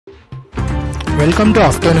Welcome to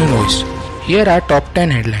Afternoon News. Here are top 10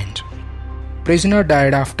 headlines. Prisoner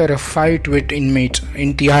died after a fight with inmates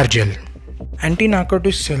in Tihar jail.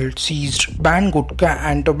 Anti-narcotics cell seized banned gutka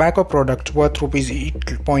and tobacco products worth Rs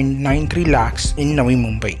 8.93 lakhs in Navi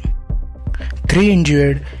Mumbai. 3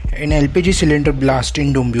 injured in LPG cylinder blast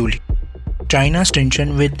in Dombivli. China's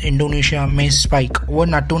tension with Indonesia may spike over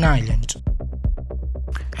Natuna Islands.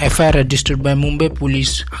 FIR registered by Mumbai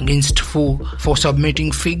police against 4 for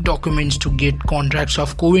submitting fake documents to get contracts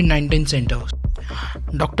of COVID-19 centers.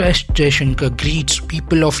 Dr. S. Jaishankar greets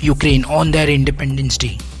people of Ukraine on their Independence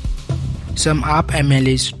Day. Some AAP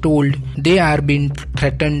MLAs told they are being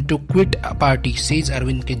threatened to quit a party, says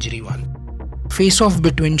Arvind Kejriwal. Face-off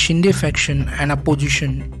between Shinde faction and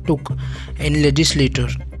opposition took in legislature.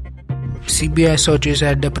 CBI searches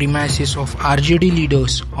at the premises of RJD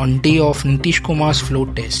leaders on day of Nitish Kumar's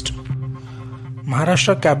float test.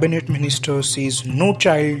 Maharashtra cabinet minister says no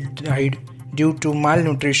child died due to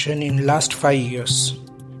malnutrition in last 5 years.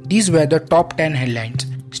 These were the top 10 headlines.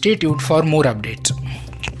 Stay tuned for more updates.